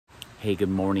Hey, good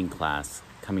morning, class.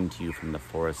 Coming to you from the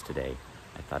forest today.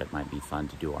 I thought it might be fun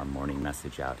to do our morning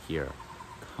message out here.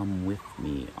 Come with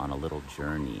me on a little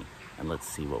journey and let's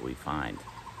see what we find.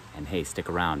 And hey, stick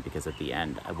around because at the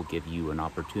end, I will give you an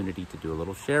opportunity to do a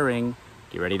little sharing.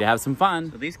 Get ready to have some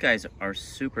fun. So these guys are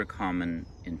super common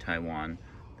in Taiwan.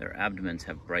 Their abdomens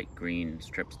have bright green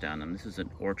strips down them. This is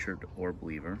an orchard orb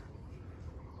weaver.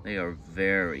 They are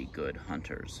very good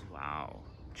hunters. Wow,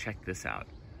 check this out.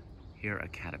 Here a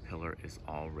caterpillar is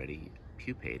already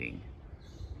pupating.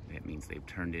 That means they've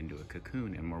turned into a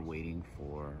cocoon and we're waiting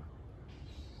for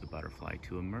the butterfly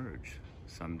to emerge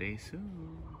someday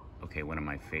soon. Okay, one of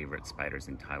my favorite spiders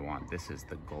in Taiwan. This is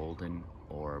the golden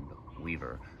orb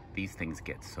weaver. These things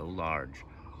get so large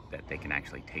that they can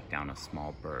actually take down a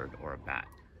small bird or a bat.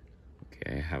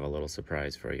 Okay, I have a little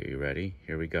surprise for you. You ready?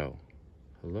 Here we go.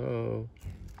 Hello.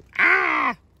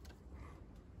 Ah!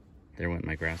 There went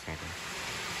my grasshopper.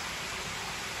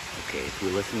 Okay, if you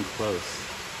listen close,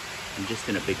 I'm just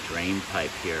in a big drain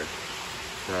pipe here.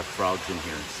 There are frogs in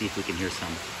here. See if we can hear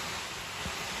some.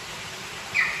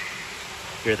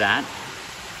 Hear that?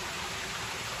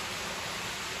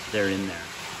 They're in there.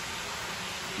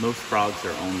 Most frogs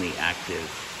are only active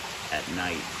at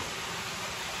night,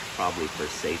 probably for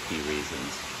safety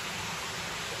reasons.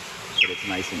 But it's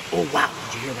nice and, oh wow,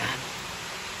 did you hear that?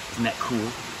 Isn't that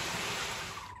cool?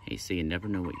 Hey, so you never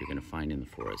know what you're gonna find in the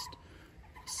forest.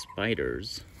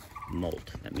 Spiders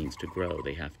molt, that means to grow.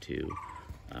 They have to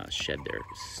shed their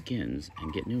skins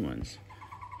and get new ones.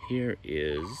 Here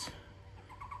is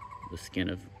the skin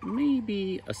of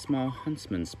maybe a small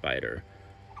huntsman spider.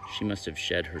 She must have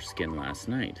shed her skin last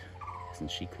night.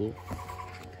 Isn't she cool?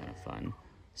 Kind of fun.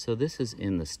 So this is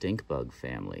in the stink bug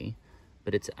family,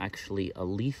 but it's actually a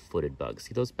leaf-footed bug.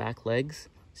 See those back legs?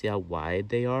 See how wide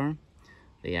they are?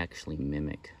 They actually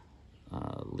mimic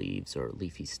leaves or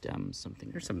leafy stems, something.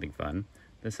 Here's something fun.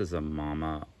 This is a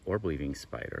mama orb weaving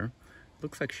spider.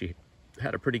 Looks like she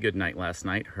had a pretty good night last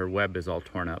night. Her web is all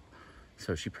torn up,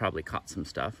 so she probably caught some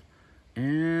stuff.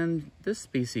 And this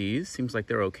species seems like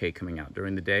they're okay coming out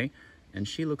during the day, and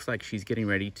she looks like she's getting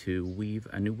ready to weave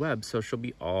a new web, so she'll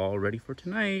be all ready for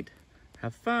tonight.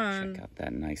 Have fun. Check out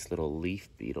that nice little leaf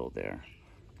beetle there.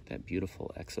 That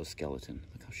beautiful exoskeleton.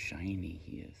 Look how shiny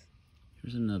he is.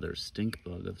 Here's another stink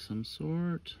bug of some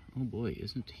sort. Oh boy,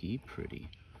 isn't he pretty?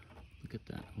 Look at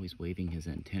that. Oh, he's waving his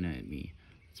antenna at me.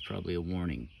 It's probably a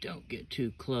warning. Don't get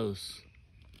too close.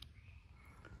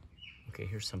 Okay,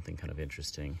 here's something kind of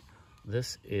interesting.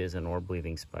 This is an orb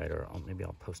weaving spider. Maybe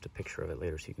I'll post a picture of it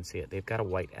later so you can see it. They've got a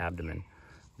white abdomen.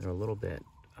 They're a little bit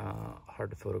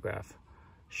hard to photograph.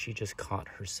 She just caught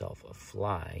herself a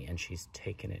fly and she's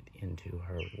taken it into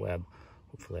her web.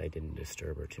 Hopefully I didn't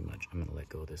disturb her too much. I'm gonna let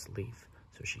go of this leaf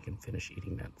so she can finish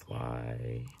eating that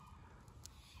fly.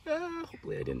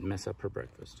 Hopefully I didn't mess up her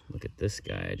breakfast. Look at this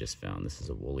guy I just found. This is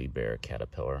a woolly bear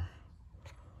caterpillar.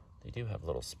 They do have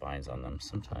little spines on them.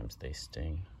 Sometimes they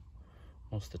sting.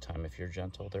 Most of the time, if you're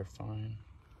gentle, they're fine.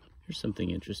 Here's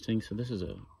something interesting. So this is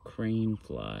a crane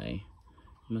fly.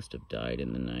 It must have died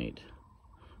in the night.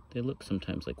 They look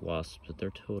sometimes like wasps, but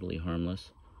they're totally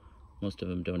harmless. Most of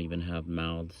them don't even have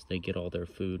mouths. They get all their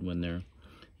food when they're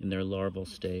in their larval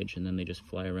stage, and then they just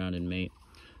fly around and mate.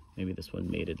 Maybe this one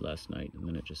mated last night, and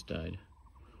then it just died.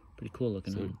 Pretty cool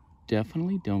looking, huh?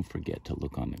 Definitely don't forget to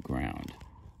look on the ground.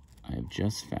 I have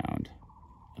just found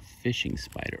a fishing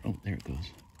spider. Oh, there it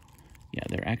goes. Yeah,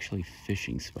 they're actually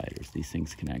fishing spiders. These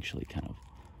things can actually kind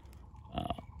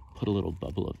of put a little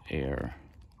bubble of air.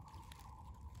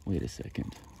 Wait a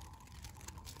second.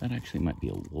 That actually might be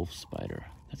a wolf spider.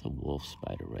 That's a wolf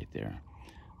spider right there.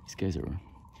 These guys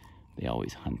they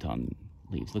always hunt on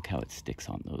leaves. Look how it sticks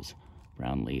on those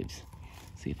brown leaves.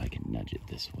 See if I can nudge it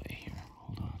this way here.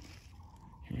 Hold on.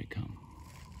 Here I come.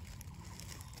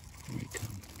 Here I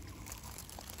come.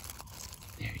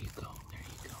 There you go. There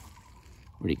you go.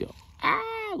 Where'd he go?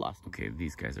 Ah, lost him. Okay,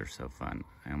 these guys are so fun.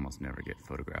 I almost never get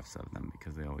photographs of them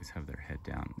because they always have their head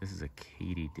down. This is a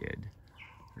katydid.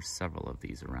 There's several of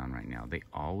these around right now. They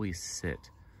always sit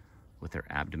with their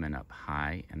abdomen up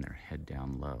high and their head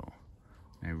down low.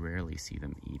 I rarely see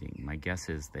them eating. My guess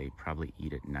is they probably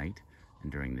eat at night,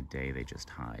 and during the day they just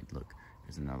hide. Look,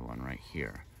 there's another one right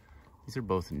here. These are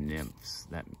both nymphs.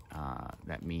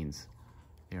 That means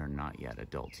they are not yet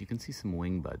adults. You can see some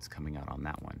wing buds coming out on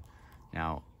that one.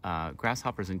 Now,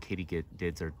 grasshoppers and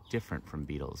katydids are different from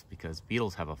beetles because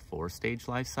beetles have a 4-stage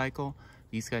life cycle.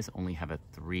 These guys only have a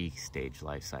 3-stage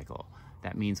life cycle.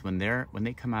 That means when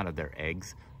they come out of their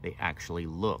eggs, they actually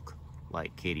look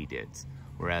like katydids.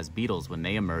 Whereas beetles, when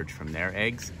they emerge from their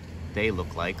eggs, they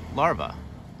look like larvae.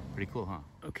 Pretty cool, huh?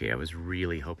 Okay, I was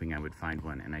really hoping I would find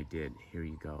one, and I did. Here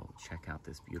you go. Check out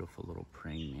this beautiful little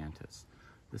praying mantis.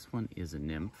 This one is a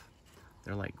nymph.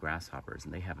 They're like grasshoppers,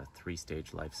 and they have a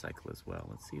 3-stage life cycle as well.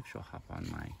 Let's see if she'll hop on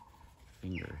my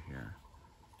finger here.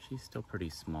 She's still pretty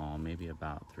small, maybe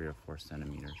about 3 or 4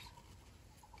 centimeters.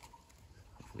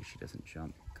 Hopefully she doesn't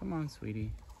jump. Come on,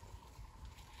 sweetie.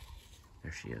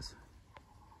 There she is.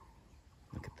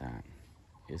 Look at that.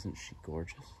 Isn't she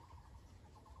gorgeous?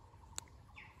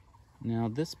 Now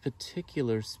this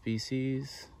particular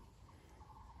species,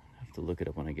 I have to look it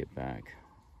up when I get back.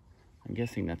 I'm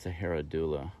guessing that's a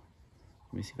Herodula.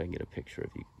 Let me see if I can get a picture of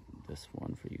this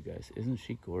one for you guys. Isn't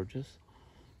she gorgeous?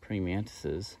 Praying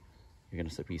mantises, you're going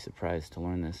to be surprised to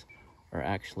learn this, are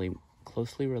actually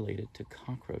closely related to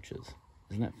cockroaches.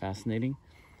 Isn't that fascinating?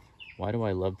 Why do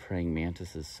I love praying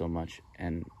mantises so much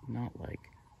and not like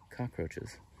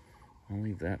cockroaches? I'll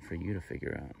leave that for you to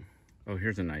figure out. Oh,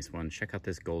 here's a nice one. Check out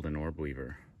this golden orb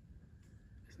weaver.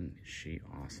 Isn't she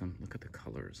awesome? Look at the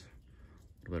colors.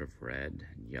 A little bit of red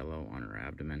and yellow on her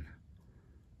abdomen.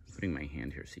 I'm putting my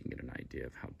hand here so you can get an idea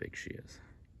of how big she is.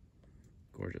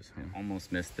 Gorgeous, huh? I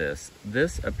almost missed this.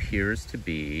 This appears to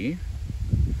be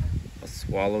a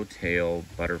swallowtail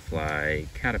butterfly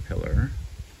caterpillar.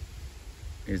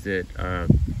 Is it a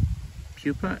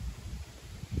pupa?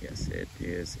 Yes, it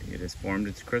is. It has formed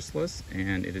its chrysalis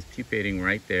and it is pupating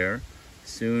right there.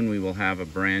 Soon we will have a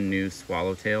brand new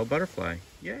swallowtail butterfly.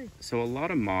 Yay! So a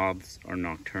lot of moths are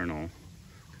nocturnal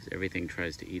because everything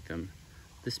tries to eat them.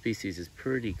 This species is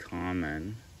pretty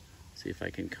common. See if I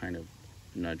can kind of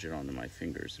nudge it onto my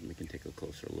fingers and we can take a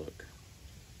closer look.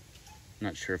 I'm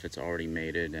not sure if it's already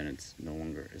mated and it's no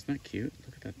longer. Isn't that cute?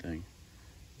 Look at that thing.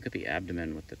 Look at the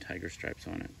abdomen with the tiger stripes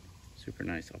on it. Super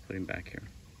nice. I'll put him back here.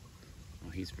 Oh,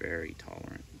 he's very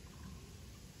tolerant.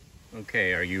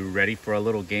 Okay, are you ready for a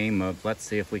little game of let's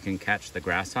see if we can catch the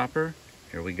grasshopper?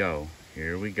 Here we go.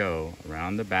 Here we go.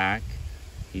 Around the back.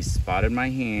 He spotted my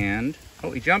hand.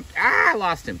 Oh, he jumped. Ah, I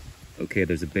lost him. Okay,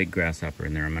 there's a big grasshopper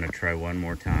in there. I'm going to try one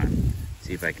more time.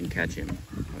 See if I can catch him.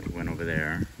 Oh, he went over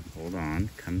there. Hold on.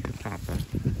 Come to Papa.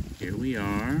 Here we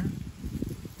are.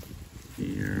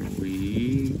 Here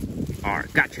we are.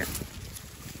 Gotcha.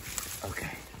 Okay.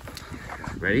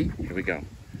 Ready? Here we go. You're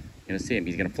gonna see him.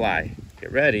 He's gonna fly.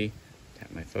 Get ready.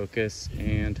 Tap my focus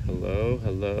and hello,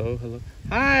 hello, hello.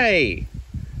 Hi!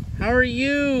 How are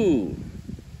you?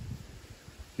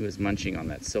 He was munching on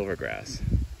that silver grass.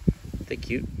 Aren't they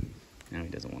cute? Now he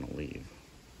doesn't want to leave.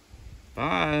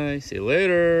 Bye. See you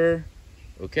later.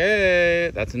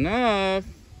 Okay, that's enough.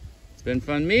 It's been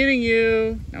fun meeting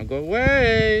you. Now go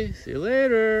away. See you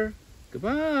later.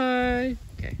 Goodbye.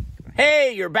 Okay. Goodbye.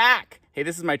 Hey, you're back. Hey,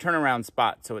 this is my turnaround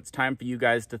spot, so it's time for you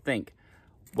guys to think.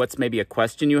 What's maybe a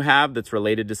question you have that's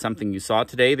related to something you saw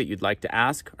today that you'd like to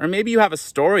ask? Or maybe you have a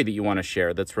story that you want to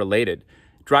share that's related.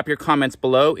 Drop your comments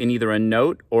below in either a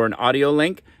note or an audio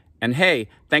link. And hey,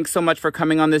 thanks so much for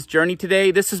coming on this journey today.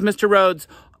 This is Mr. Rhoades,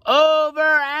 over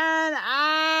and